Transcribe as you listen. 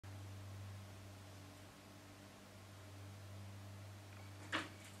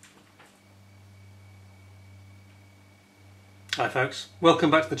Hi folks, welcome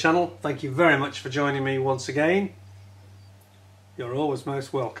back to the channel. Thank you very much for joining me once again. You're always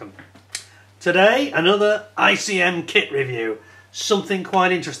most welcome. Today, another ICM kit review. Something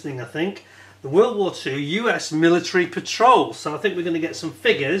quite interesting, I think. The World War II US Military Patrol. So I think we're going to get some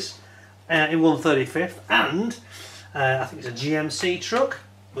figures in 135th and I think it's a GMC truck.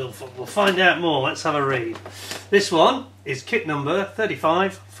 We'll find out more. Let's have a read. This one is kit number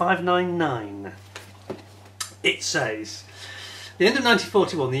 35599. It says, at the end of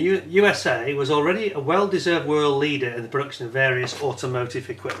 1941, the USA was already a well-deserved world leader in the production of various automotive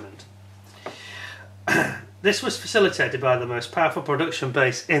equipment. This was facilitated by the most powerful production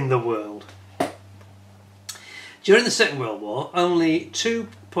base in the world. During the Second World War, only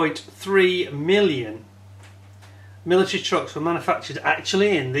 2.3 million military trucks were manufactured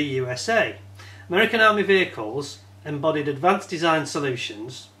actually in the USA. American Army vehicles embodied advanced design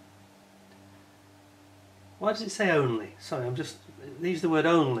solutions. Why does it say only? Sorry, they use the word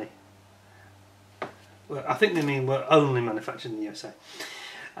only. Well, I think they mean were only manufactured in the USA.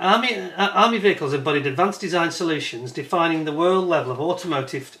 Army vehicles embodied advanced design solutions, defining the world level of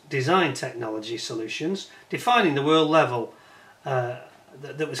automotive design technology solutions, defining the world level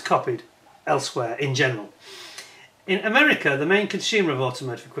that was copied elsewhere in general. In America, the main consumer of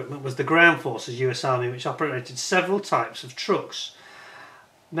automotive equipment was the Ground Forces US Army, which operated several types of trucks.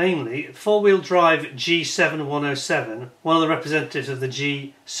 Mainly, four-wheel drive G7107, one of the representatives of the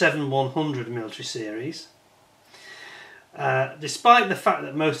G7100 military series. Despite the fact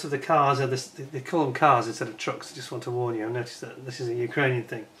that most of the cars are they call them cars instead of trucks. I just want to warn you. I noticed that this is a Ukrainian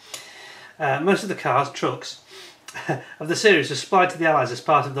thing. Most of the trucks of the series were supplied to the Allies as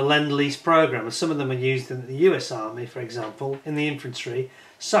part of the Lend-Lease program, and some of them were used in the US Army, for example, in the infantry,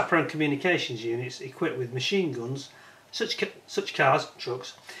 sapper and communications units equipped with machine guns. Such cars,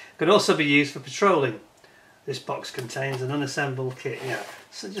 trucks, could also be used for patrolling. This box contains an unassembled kit. Yeah,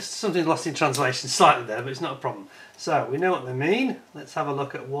 so just something lost in translation slightly there, but it's not a problem. So we know what they mean. Let's have a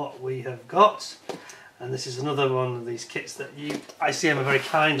look at what we have got. And this is another one of these kits that ICM have very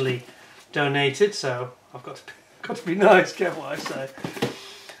kindly donated. So I've got to be nice, careful what I say.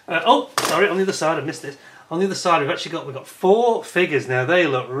 Oh, sorry, on the other side, I missed this. On the other side, we've got 4 figures now. They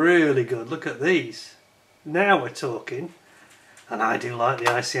look really good. Look at these. Now we're talking, and I do like the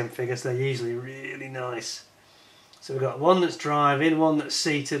ICM figures, they're usually really nice. So we've got one that's driving, one that's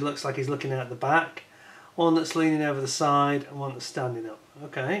seated, looks like he's looking out the back, one that's leaning over the side, and one that's standing up.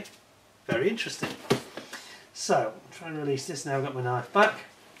 Okay, very interesting. So, I'll try and release this now, I've got my knife back.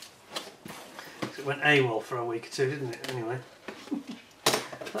 It went AWOL for a week or two, didn't it? Anyway.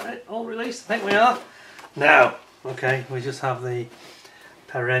 Is that it? All released? I think we are. Now, okay, we just have the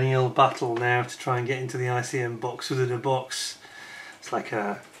perennial battle now to try and get into the ICM box within a box. It's like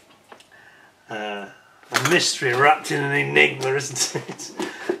a mystery wrapped in an enigma, isn't it?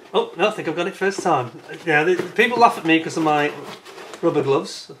 Oh, no, I think I've got it first time. Yeah, people laugh at me because of my rubber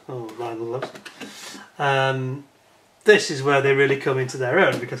gloves, or vinyl gloves. This is where they really come into their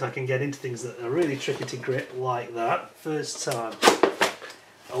own, because I can get into things that are really tricky to grip like that first time.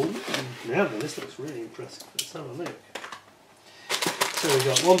 Oh, now then, this looks really impressive. Let's have a look. So we've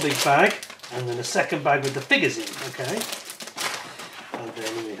got one big bag, and then a second bag with the figures in, okay? And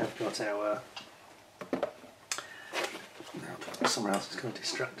then we have got our... somewhere else is going to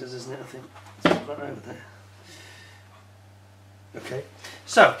distract us, isn't it, I think? Let's put that over there. Okay,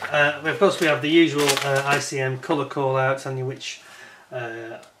 so of course we have the usual ICM colour call-outs on which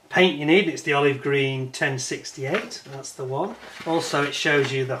paint you need. It's the olive green 1068, that's the one. Also it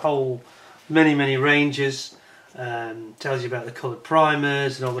shows you the whole many ranges. Tells you about the coloured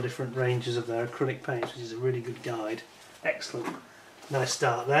primers and all the different ranges of their acrylic paints, which is a really good guide. Excellent. Nice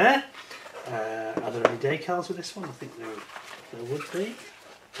start there. Are there any decals with this one? I think there would be.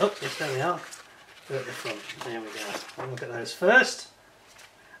 Oh, yes, there they are. They're at the front. There we go. I'll look at those first.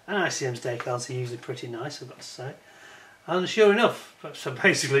 And ICM's decals are usually pretty nice, I've got to say. And sure enough, so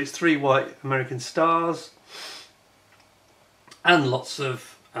basically it's 3 white American stars and lots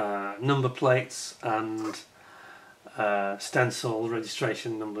of number plates and stencil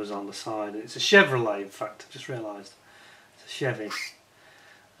registration numbers on the side. It's a Chevrolet, in fact, I just realised. It's a Chevy.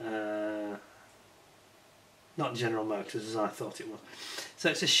 Not General Motors as I thought it was. So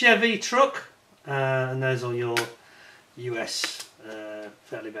it's a Chevy truck, and there's all your US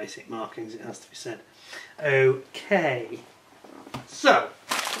fairly basic markings, it has to be said. Okay, so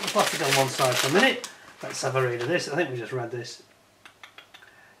put the plastic on one side for a minute. Let's have a read of this. I think we just read this.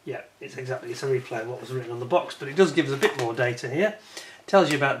 Yeah, it's a replay of what was written on the box, but it does give us a bit more data here. It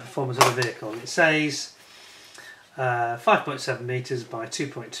tells you about the performance of the vehicle. It says 5.7 metres by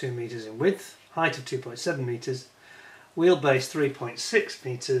 2.2 metres in width, height of 2.7 metres, wheelbase 3.6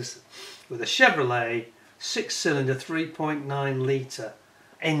 metres with a Chevrolet 6-cylinder 3.9 litre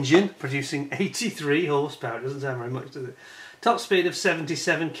engine producing 83 horsepower. It doesn't sound very much, does it? Top speed of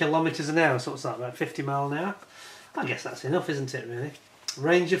 77 kilometres an hour, so what's that, about 50 mile an hour? I guess that's enough, isn't it, really?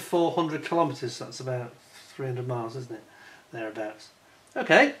 Range of 400 kilometres, that's about 300 miles, isn't it? Thereabouts.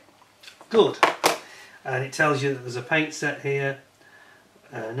 Okay, good. And it tells you that there's a paint set here,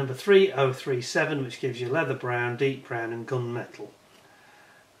 number 3037, which gives you leather brown, deep brown and gunmetal.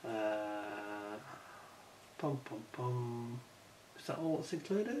 Is that all that's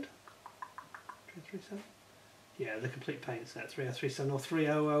included? 337? Yeah, the complete paint set, 3037 or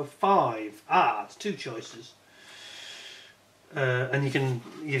 3005. Ah, it's two choices. And you can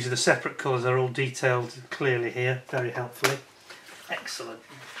use the separate colours, they're all detailed clearly here, very helpfully. Excellent.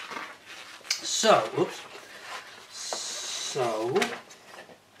 So,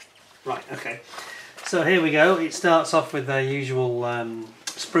 right, okay. So here we go. It starts off with their usual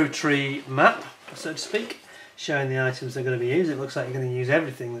sprue tree map, so to speak, showing the items they're going to be used. It looks like you're going to use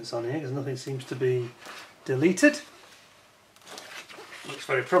everything that's on here because nothing seems to be deleted. Looks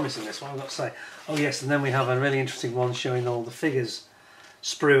very promising, this one, I've got to say. Oh yes, and then we have a really interesting one showing all the figures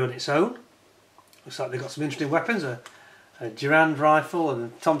sprue on its own. Looks like they've got some interesting weapons, a Durand rifle and a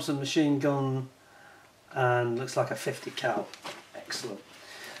Thompson machine gun, and looks like a 50 cal. Excellent.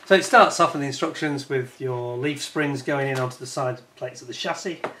 So it starts off in the instructions with your leaf springs going in onto the side plates of the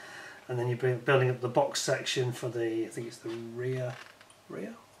chassis, and then you're building up the box section for the, I think it's the rear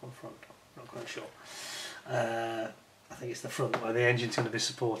or front, not quite sure. I think it's the front where the engine's going to be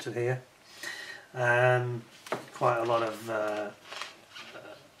supported here. Quite a lot of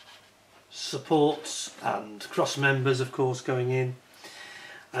supports and cross members, of course, going in,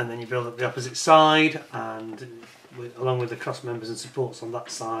 and then you build up the opposite side, and along with the cross members and supports on that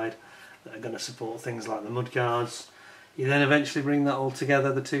side that are going to support things like the mud guards. You then eventually bring that all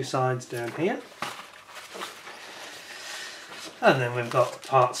together, the two sides down here, and then we've got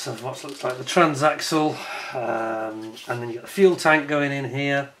parts of what looks like the transaxle, and then you've got the fuel tank going in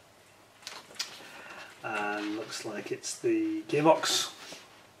here, and looks like it's the gearbox.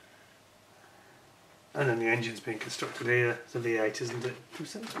 And then the engine's being constructed here. It's a V8, isn't it?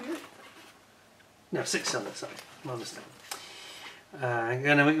 270? No, 6-cylinder, sorry. My mistake.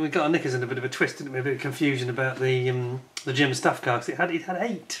 We got our knickers in a bit of a twist, didn't we? A bit of confusion about the German staff car, because it had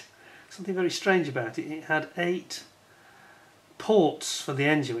 8. Something very strange about it. It had 8 ports for the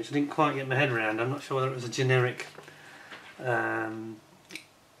engine, which I didn't quite get my head around. I'm not sure whether it was a generic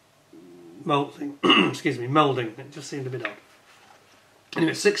moulding. Excuse me, moulding. It just seemed a bit odd.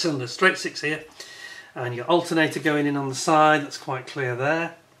 Anyway, 6 cylinders, straight 6 here. And your alternator going in on the side, that's quite clear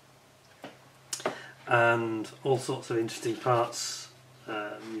there. And all sorts of interesting parts.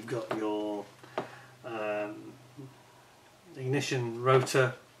 You've got your ignition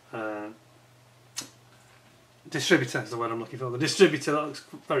rotor, distributor is the word I'm looking for. The distributor, that looks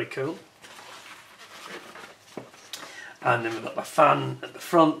very cool. And then we've got the fan at the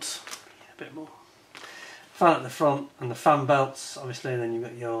front, a bit more. Fan at the front and the fan belts, obviously, and then you've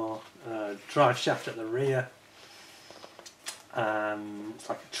got your drive shaft at the rear. It's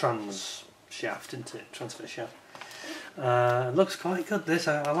like a trans shaft, isn't it? Transfer shaft. It looks quite good, this.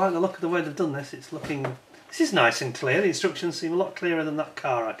 I like the look of the way they've done this. It's looking... This is nice and clear. The instructions seem a lot clearer than that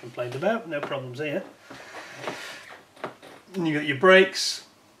car I complained about. No problems here. And you've got your brakes.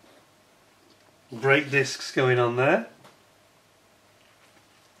 Brake discs going on there.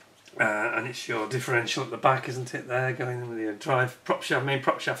 And it's your differential at the back, isn't it, there, going in with your drive prop shaft, main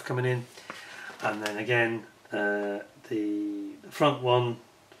prop shaft coming in, and then again the front one,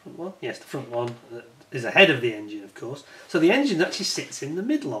 yes, the front one is ahead of the engine, of course. So the engine actually sits in the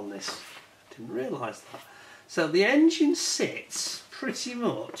middle on this. Didn't realise that. So the engine sits pretty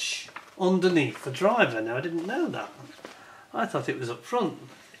much underneath the driver. Now I didn't know that. I thought it was up front.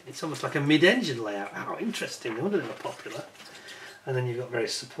 It's almost like a mid-engine layout. How interesting! No wonder they were popular. And then you've got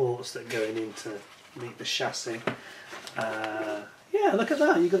various supports that are going in to meet the chassis. Yeah, look at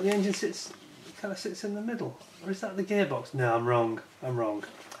that. You've got the engine kind of sits in the middle. Or is that the gearbox? No, I'm wrong. I'm wrong.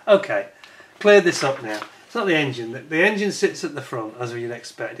 Okay, cleared this up now. It's not the engine. The engine sits at the front, as you'd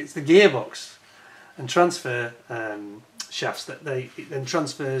expect. It's the gearbox and transfer shafts that it then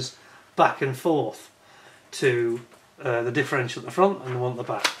transfers back and forth to the differential at the front and the one at the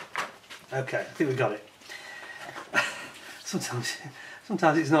back. Okay, I think we got it. Sometimes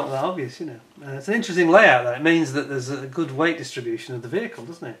it's not that obvious, you know. It's an interesting layout though. It means that there's a good weight distribution of the vehicle,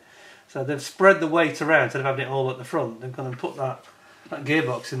 doesn't it? So they've spread the weight around instead of having it all at the front. They've gone and put that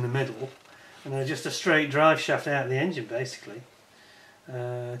gearbox in the middle, and they're just a straight drive shaft out of the engine basically.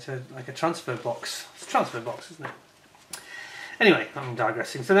 To like a transfer box. It's a transfer box, isn't it? Anyway, I'm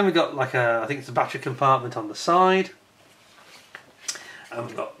digressing. So then we've got like I think it's a battery compartment on the side. And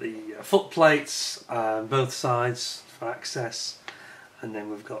we've got the foot plates both sides for access. And then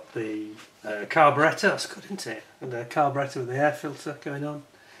we've got the carburettor. That's good, isn't it? And the carburettor with the air filter going on.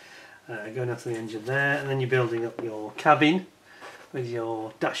 Going off the engine there. And then you're building up your cabin with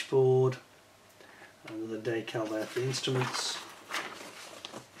your dashboard. And the decal there for the instruments.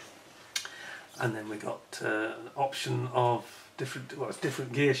 And then we've got an option of different, well, it's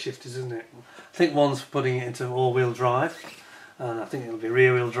different gear shifters, isn't it? I think one's for putting it into all-wheel drive, and I think it'll be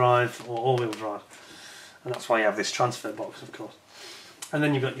rear-wheel drive or all-wheel drive, and that's why you have this transfer box, of course. And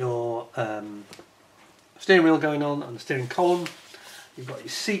then you've got your steering wheel going on and the steering column. You've got your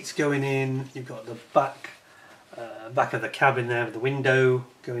seats going in. You've got the back of the cabin there with the window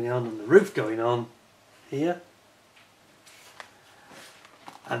going on and the roof going on here.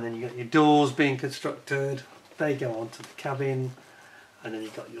 And then you've got your doors being constructed, they go onto the cabin, and then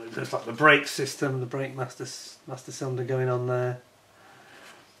you've got your, there's like the brake system, the brake master cylinder going on there,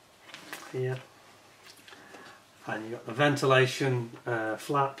 here. And you've got the ventilation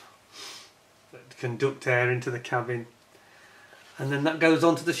flap that conduct air into the cabin. And then that goes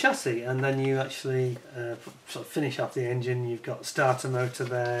onto the chassis, and then you actually sort of finish off the engine. You've got starter motor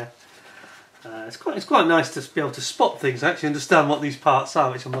there. It's quite nice to be able to spot things, actually understand what these parts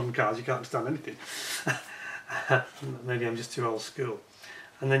are, which on modern cars you can't understand anything. Maybe I'm just too old school.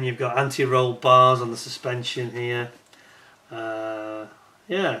 And then you've got anti-roll bars on the suspension here.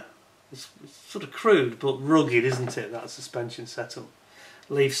 Yeah, it's sort of crude but rugged, isn't it, that suspension setup?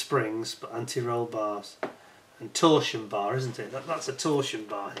 Leaf springs but anti-roll bars. And torsion bar, isn't it? That's a torsion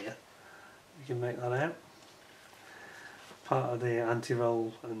bar here. You can make that out. Part of the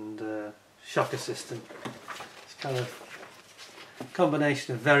anti-roll and shocker system. It's kind of a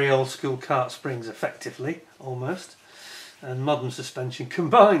combination of very old school kart springs, effectively, almost, and modern suspension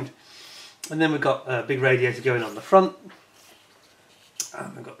combined. And then we've got a big radiator going on the front,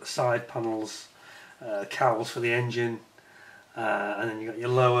 and we've got the side panels, cowls for the engine, and then you've got your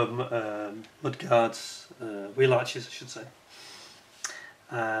lower mudguards, wheel arches I should say.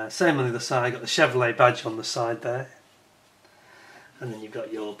 Same on the other side, got the Chevrolet badge on the side there. And then you've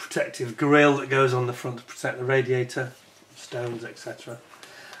got your protective grille that goes on the front to protect the radiator, stones, etc.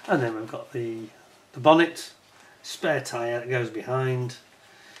 And then we've got the bonnet, spare tyre that goes behind,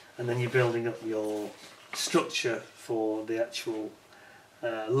 and then you're building up your structure for the actual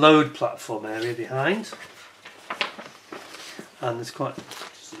load platform area behind. And there's quite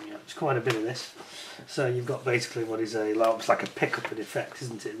a bit of this. So you've got basically what is it's like a pickup in effect,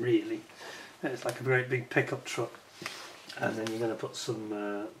 isn't it, really? It's like a very big pickup truck. And then you're going to put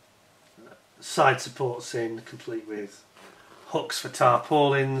some side supports in, complete with hooks for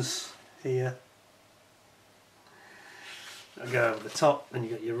tarpaulins here. That'll go over the top, and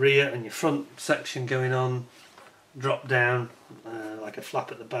you've got your rear and your front section going on, drop down like a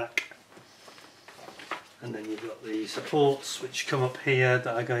flap at the back. And then you've got the supports which come up here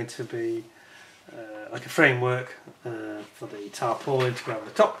that are going to be like a framework for the tarpaulin to go over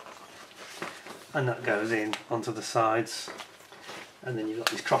the top. And that goes in onto the sides, and then you've got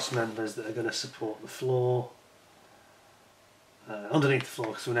these cross members that are going to support the floor, underneath the floor,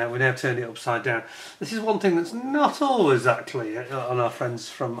 because we now turned it upside down. This is one thing that's not always actually on our friends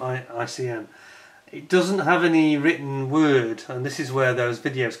from ICM. It doesn't have any written word, and this is where those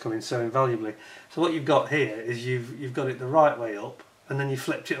videos come in so invaluably. So what you've got here is you've got it the right way up, and then you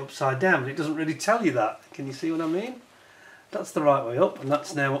flipped it upside down, but it doesn't really tell you that. Can you see what I mean? That's the right way up, and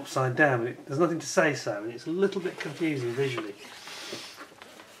that's now upside down. There's nothing to say so, and it's a little bit confusing visually.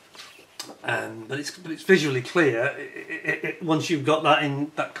 But it's visually clear once you've got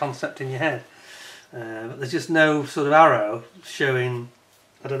that concept in your head. But there's just no sort of arrow showing.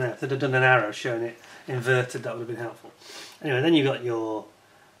 I don't know, if they'd have done an arrow showing it inverted, that would have been helpful. Anyway, then you've got your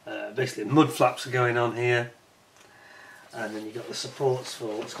basically mud flaps are going on here, and then you've got the supports for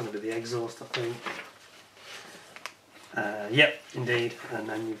what's going to be the exhaust, I think. Yep, indeed. And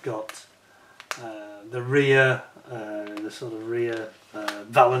then you've got the rear, the sort of rear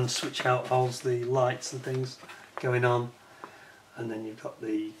valance which holds the lights and things going on, and then you've got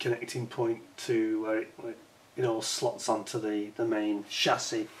the connecting point to where it all slots onto the main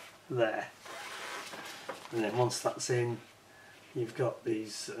chassis there. And then once that's in, you've got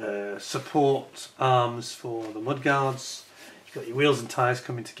these support arms for the mudguards. You've got your wheels and tyres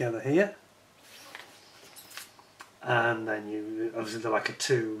coming together here. And then obviously they're like a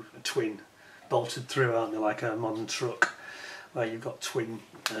twin bolted through, aren't they, like a modern truck, where you've got twin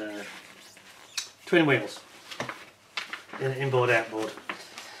wheels, inboard outboard.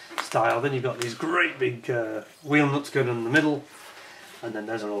 style. Then you've got these great big wheel nuts going on in the middle, and then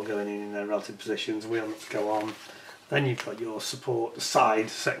those are all going in their relative positions. Wheel nuts go on. Then you've got your support side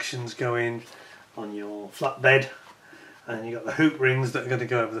sections going on your flatbed, and you've got the hoop rings that are going to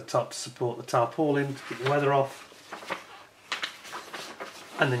go over the top to support the tarpaulin to keep the weather off.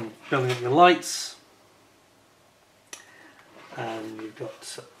 And then you're building up your lights, and you've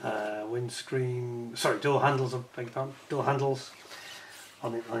got door handles, I beg your pardon, door handles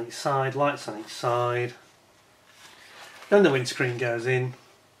on each side, lights on each side. Then the windscreen goes in,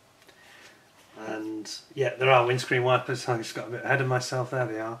 and yeah, there are windscreen wipers. I just got a bit ahead of myself. There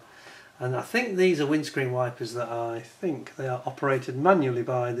they are, and I think these are windscreen wipers that I think they are operated manually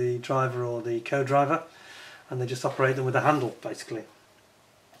by the driver or the co-driver, and they just operate them with a handle basically.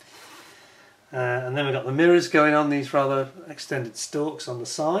 And then we've got the mirrors going on, these rather extended stalks on the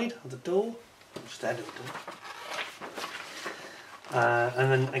side of the door, just ahead of the door. And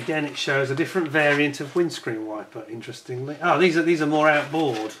then again it shows a different variant of windscreen wiper, interestingly. Oh, these are more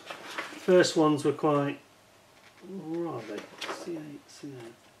outboard. First ones were quite, where are they? C8, C8.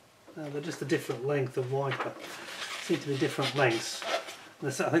 No, they're just a different length of wiper. Seem to be different lengths. I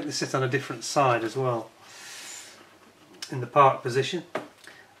think they sit on a different side as well, in the park position.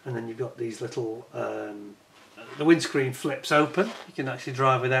 And then you've got these little, the windscreen flips open. You can actually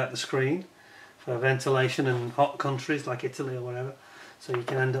drive without the screen for ventilation in hot countries like Italy or whatever. So you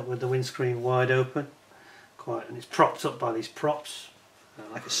can end up with the windscreen wide open, and it's propped up by these props,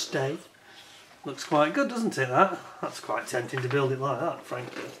 like a stay. Looks quite good, doesn't it, that? That's quite tempting to build it like that,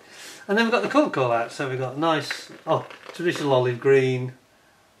 frankly. And then we've got the colour call out, so we've got nice, traditional olive green.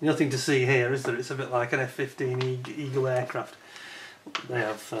 Nothing to see here, is there? It's a bit like an F-15 Eagle aircraft. They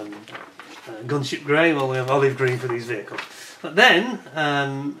have gunship grey, well we have olive green for these vehicles. But then,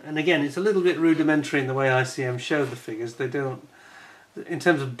 and again it's a little bit rudimentary in the way ICM showed the figures. They don't, in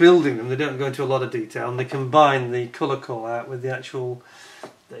terms of building them, they don't go into a lot of detail, and they combine the colour call out with the actual,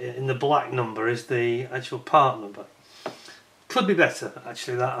 in the black number is the actual part number. Could be better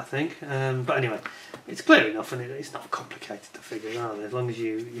actually, that I think, but anyway, it's clear enough, and it's not complicated to figure out, as long as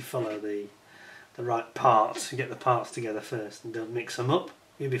you follow the right parts, you get the parts together first and don't mix them up,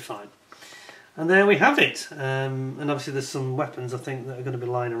 you'll be fine. And there we have it, and obviously there's some weapons I think that are going to be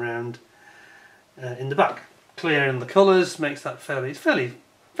lying around in the back. Clear in the colours makes that fairly easy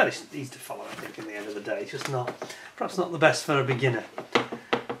to follow, I think, in the end of the day. It's just perhaps not the best for a beginner.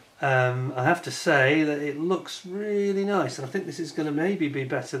 I have to say that it looks really nice, and I think this is going to maybe be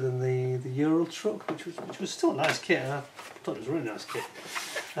better than the Ural truck, which was still a nice kit. I thought it was a really nice kit.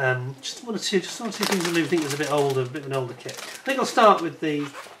 Just one or two things I think is a bit older, a bit of an older kit. I think I'll start with the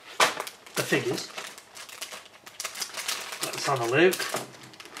figures. Let's have a look.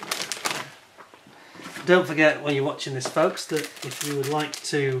 Don't forget when you're watching this, folks, that if you would like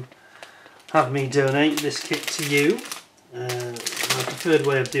to have me donate this kit to you, my preferred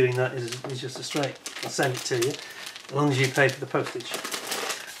way of doing that is just I'll send it to you, as long as you pay for the postage.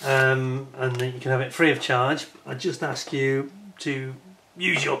 And then you can have it free of charge. I just ask you to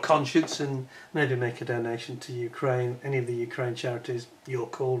use your conscience and maybe make a donation to Ukraine, any of the Ukraine charities, your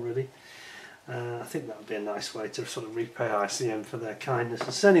call really. I think that would be a nice way to sort of repay ICM for their kindness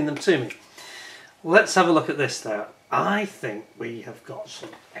and sending them to me. Let's have a look at this though. I think we have got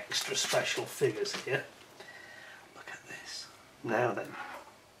some extra special figures here. Look at this. Now then.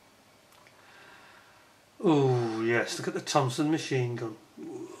 Oh yes, look at the Thompson machine gun.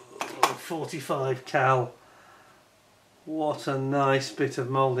 Ooh, 45 cal. What a nice bit of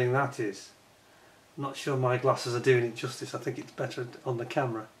moulding that is. I'm not sure my glasses are doing it justice. I think it's better on the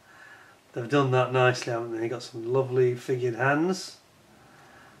camera. They've done that nicely, haven't they? Got some lovely figured hands,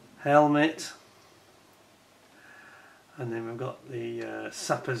 helmet, and then we've got the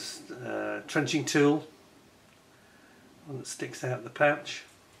sapper's trenching tool, one that sticks out of the pouch.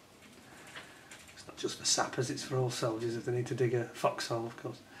 It's not just for sappers, it's for all soldiers if they need to dig a foxhole, of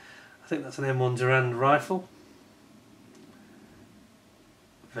course. I think that's an M1 Durand rifle.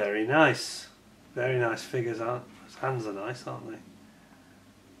 Very nice figures. Those hands are nice, aren't they?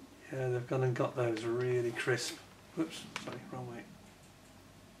 Yeah, they've gone and got those really crisp. Whoops, sorry, wrong way.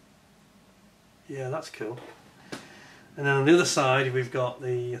 Yeah, that's cool. And then on the other side we've got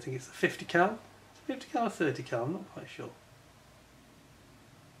I think it's the 50 cal. 50 cal or 30 cal, I'm not quite sure.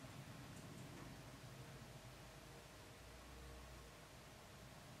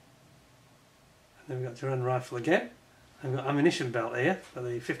 And then we've got Durand rifle again. I've got ammunition belt here for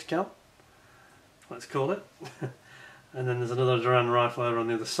the 50 cal, let's call it. And then there's another Durand rifle over on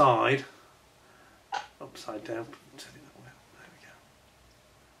the other side, upside down. There we go.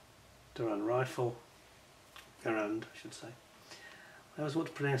 Durand rifle, Durand I should say. always want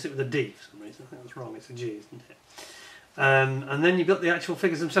to pronounce it with a D for some reason. I think that's wrong. It's a G, isn't it? And then you've got the actual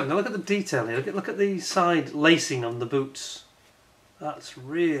figures themselves. Now look at the detail here. Look at the side lacing on the boots. That's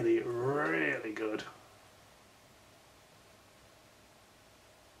really, really good.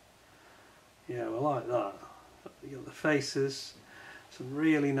 Yeah, I like that. You got the faces. Some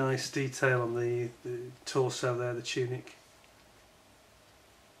really nice detail on the torso there, the tunic.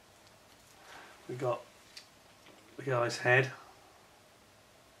 We've got the guy's head.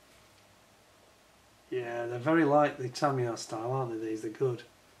 Yeah, they're very like the Tamiya style, aren't they? These, they're good,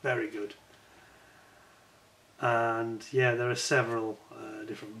 very good. And yeah, there are several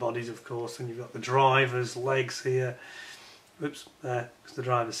different bodies, of course, and you've got the driver's legs here. Oops, there, because the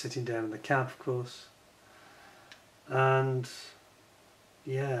driver's sitting down in the cab, of course. And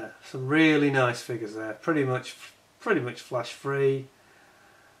yeah, some really nice figures there. Pretty much flash free.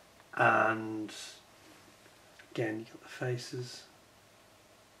 And again, you've got the faces.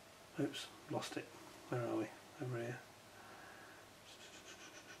 Oops, lost it. Where are we? Over here.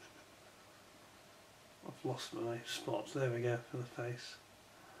 I've lost my spots. There we go, for the face.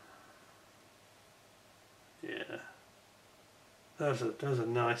 Yeah. Those are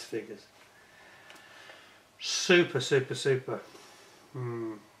nice figures. Super, super, super.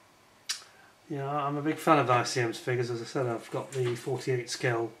 Yeah, I'm a big fan of ICM's figures. As I said, I've got the 48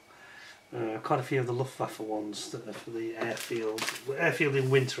 scale, quite a few of the Luftwaffe ones that are for the airfield in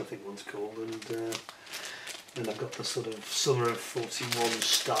winter, I think one's called, and then I've got the sort of summer of 41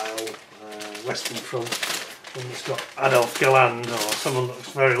 style Western Front one that's got Adolf Galland or someone that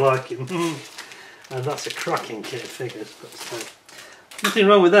looks very like him. And that's a cracking kit of figures, but nothing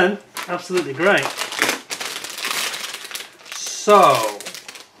wrong with them, absolutely great. So,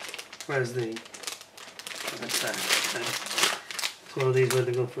 where's the... It's one of these where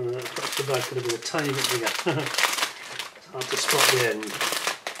they've gone for perhaps the bag could have been a tiny bit bigger. It's hard to spot the end.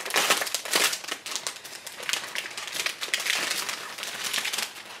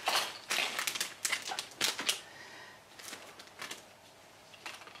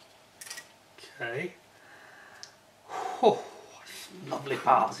 Okay. Oh, lovely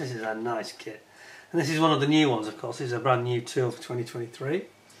parts. This is a nice kit. And this is one of the new ones, of course. This is a brand new tool for 2023.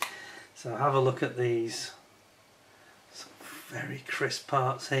 So have a look at these. Some very crisp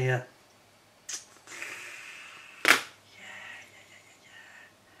parts here.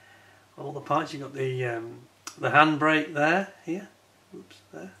 All the parts. You've got the handbrake there, here. Oops,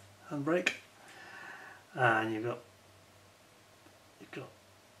 there, handbrake. And you've got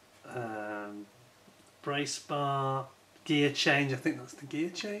brace bar, gear change. I think that's the gear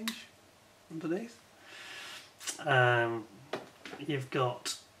change underneath. You've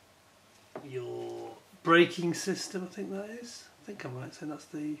got your braking system, I think that is. I think I might say that's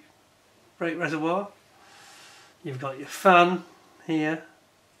the brake reservoir. You've got your fan here.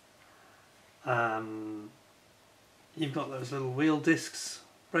 You've got those little wheel discs,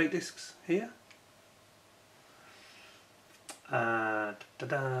 brake discs here.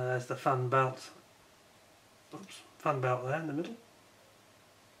 There's the fan belt. Oops, fan belt there in the middle.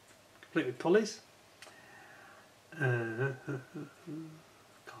 Complete with pulleys. Gosh,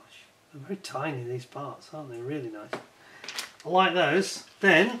 they're very tiny, these parts, aren't they? Really nice. I like those.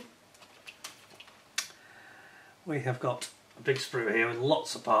 Then we have got a big sprue here with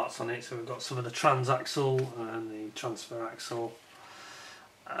lots of parts on it. So we've got some of the transaxle and the transfer axle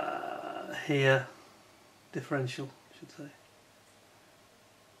here, differential, I should say.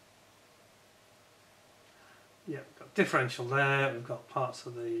 Yeah, we've got differential there. We've got parts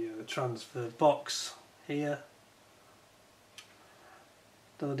of the transfer box here.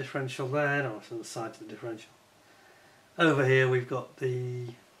 Another differential there. No, it's on the side of the differential. Over here we've got the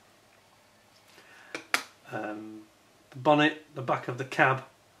bonnet, the back of the cab,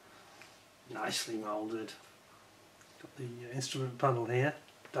 nicely moulded. Got the instrument panel here,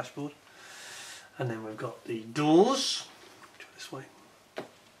 dashboard, and then we've got the doors. Go this way.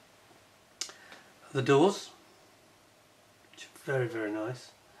 The doors, which are very, very nice,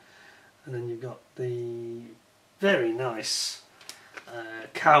 and then you've got the very nice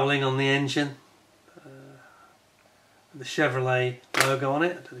cowling on the engine, with the Chevrolet logo on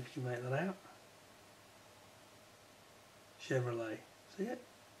it. I don't know if you can make that out. Chevrolet, see it?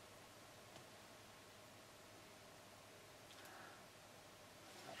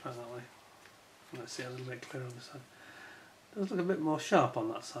 Try that way. Let's see a little bit clearer on the side. It does look a bit more sharp on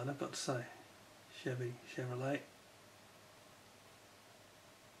that side, I've got to say. Chevrolet.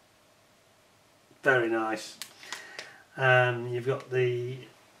 Very nice. You've got the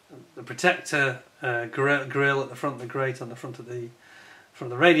protector grill at the front of the grate, on the front of the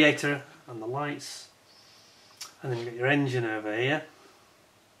radiator and the lights, and then you've got your engine over here.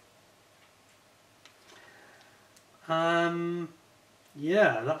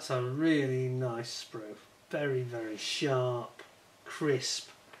 Yeah, that's a really nice sprue. Very, very sharp, crisp,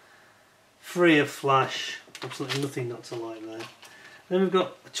 free of flash. Absolutely nothing not to like there. Then we've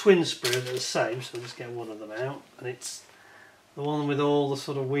got a twin sprue that are the same, so we'll just get one of them out, and it's the one with all the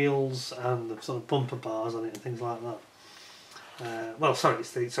sort of wheels and the sort of bumper bars on it and things like that. Well, sorry,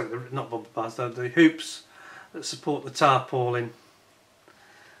 not bumper bars, they're the hoops that support the tarpaulin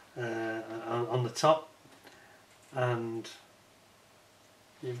on the top, and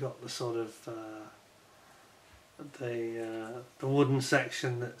you've got the sort of the wooden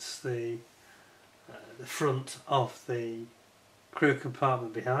section that's the front of the crew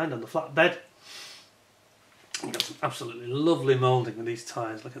compartment behind on the flatbed. You've got some absolutely lovely moulding with these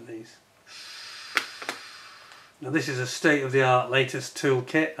tyres. Look at these. Now this is a state-of-the-art latest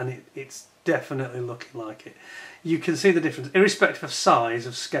toolkit, and it's definitely looking like it. You can see the difference, irrespective of size,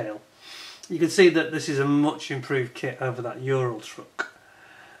 of scale. You can see that this is a much improved kit over that Ural truck,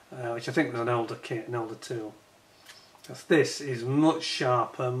 which I think was an older kit, an older tool. Because this is much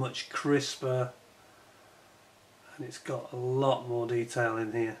sharper, much crisper, and it's got a lot more detail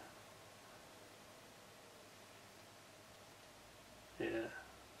in here. Yeah,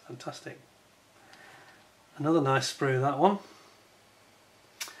 fantastic. Another nice sprue, that one.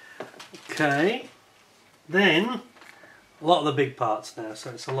 Okay, then a lot of the big parts now. So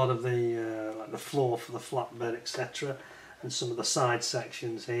it's a lot of the like the floor for the flatbed, etc., and some of the side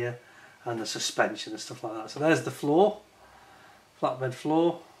sections here, and the suspension and stuff like that. So there's the floor, flatbed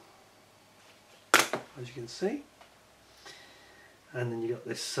floor, as you can see. And then you got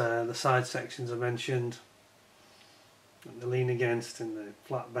this the side sections I mentioned, the lean against in the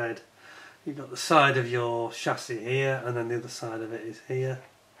flatbed. You've got the side of your chassis here, and then the other side of it is here.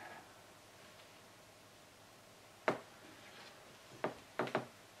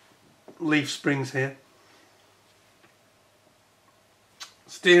 Leaf springs here.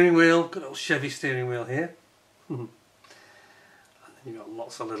 Steering wheel, good old Chevy steering wheel here. And then you've got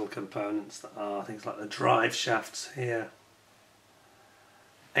lots of little components that are things like the drive shafts here.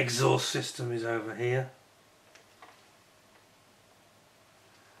 Exhaust system is over here.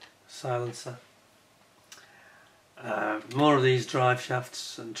 Silencer. More of these drive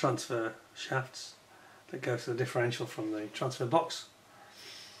shafts and transfer shafts that go to the differential from the transfer box.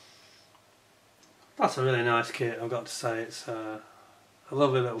 That's a really nice kit, I've got to say. It's a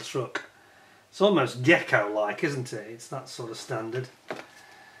lovely little truck. It's almost Gecko-like, isn't it? It's that sort of standard.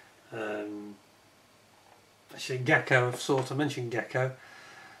 Actually, Gecko, I've sort of mentioned Gecko.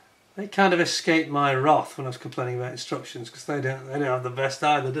 They kind of escaped my wrath when I was complaining about instructions, because they don't have the best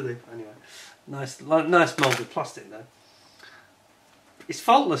either, do they? Anyway, nice moulded plastic though. It's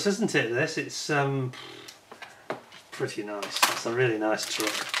faultless, isn't it? This, it's pretty nice. That's a really nice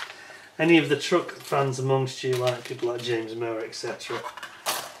truck. Any of the truck fans amongst you, like people like James Moore, etc.,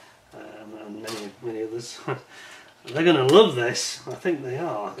 and many others, they're going to love this. I think they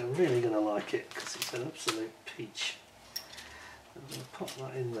are. They're really going to like it because it's an absolute peach. I'm going to pop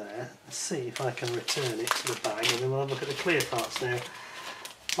that in there and see if I can return it to the bag, and then we'll have a look at the clear parts now.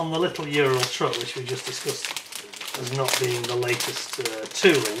 On the little Ural truck, which we just discussed as not being the latest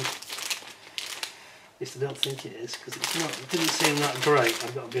tooling, at least I don't think it is, because it didn't seem that great,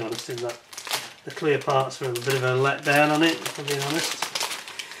 I've got to be honest, in that the clear parts were a bit of a letdown on it, if I'm being honest.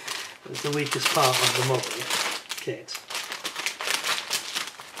 It's the weakest part of the model kit.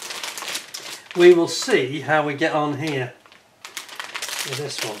 We will see how we get on here with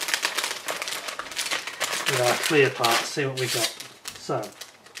this one, with our clear parts, see what we got. So,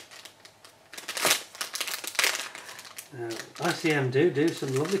 ICM do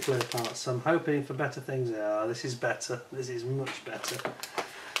some lovely clear parts, so I'm hoping for better things. Ah, this is better, this is much better.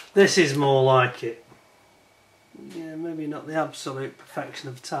 This is more like it. Yeah, maybe not the absolute perfection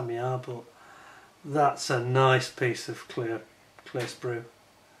of Tamiya, but that's a nice piece of clear sprue.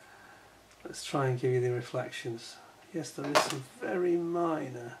 Let's try and give you the reflections. Yes, there is some very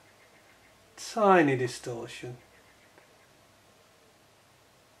minor, tiny distortion.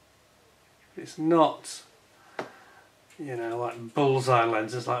 It's not, you know, like bullseye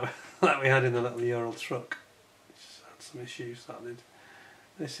lenses like we had in the little Ural truck, which had some issues, that did.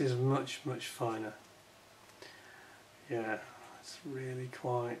 This is much finer. Yeah, it's really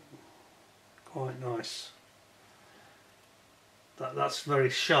quite nice. That's very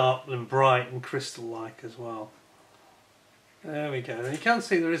sharp and bright and crystal-like as well. There we go. And you can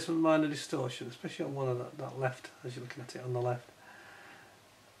see there is some minor distortion, especially on one of that left, as you're looking at it on the left.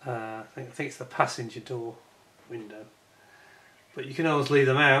 I think it's the passenger door window. But you can always leave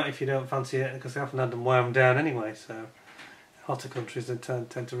them out if you don't fancy it, because they often had them wound down anyway. So hotter countries they tend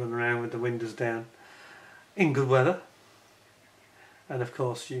to run around with the windows down. in good weather. And of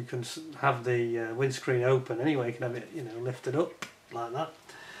course you can have the windscreen open anyway, you can have it, you know, lifted up like that.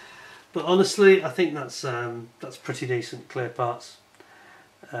 But honestly, I think that's pretty decent clear parts.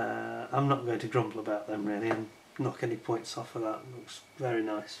 I'm not going to grumble about them really and knock any points off of that. It looks very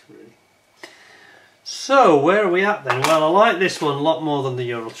nice really. So where are we at then? Well, I like this one a lot more than the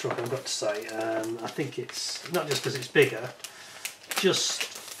Euro truck, I've got to say. I think it's, not just because it's bigger, just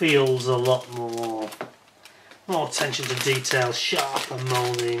feels a lot more attention to detail, sharper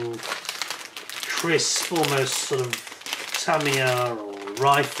moulding, crisp, almost sort of Tamiya or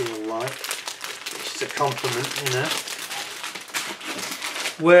rifle like, which is a compliment, you know.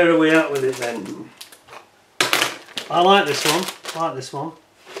 Where are we at with it then? I like this one.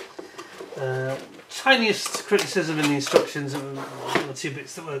 Tiniest criticism in the instructions, one or two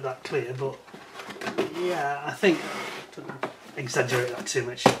bits that weren't that clear, but yeah, I think, don't exaggerate that too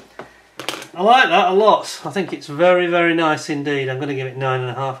much. I like that a lot. I think it's very, very nice indeed. I'm going to give it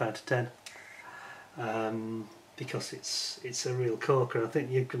 9.5 out of 10 because it's a real corker. I think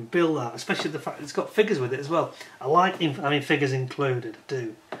you can build that, especially the fact that it's got figures with it as well. I like having figures included, I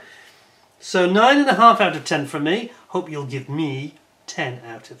do. So 9.5 out of 10 from me. Hope you'll give me 10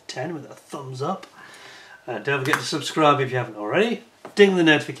 out of 10 with a thumbs up. Don't forget to subscribe if you haven't already. Ding the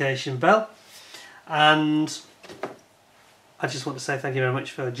notification bell. And I just want to say thank you very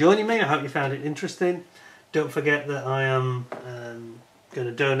much for joining me. I hope you found it interesting. Don't forget that I am going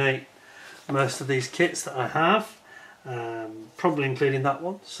to donate most of these kits that I have, probably including that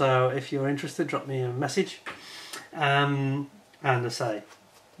one. So if you're interested, drop me a message. And I say,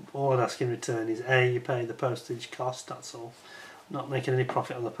 all I'd ask in return is A, you pay the postage cost, that's all. Not making any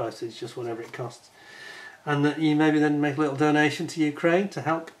profit on the postage, just whatever it costs. And that you maybe then make a little donation to Ukraine to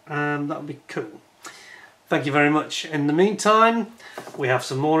help, that would be cool. Thank you very much. In the meantime, we have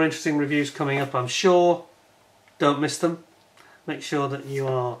some more interesting reviews coming up, I'm sure. Don't miss them. Make sure that you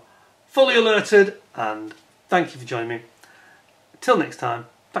are fully alerted, and thank you for joining me. Till next time,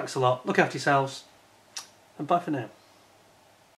 thanks a lot, look after yourselves, and bye for now.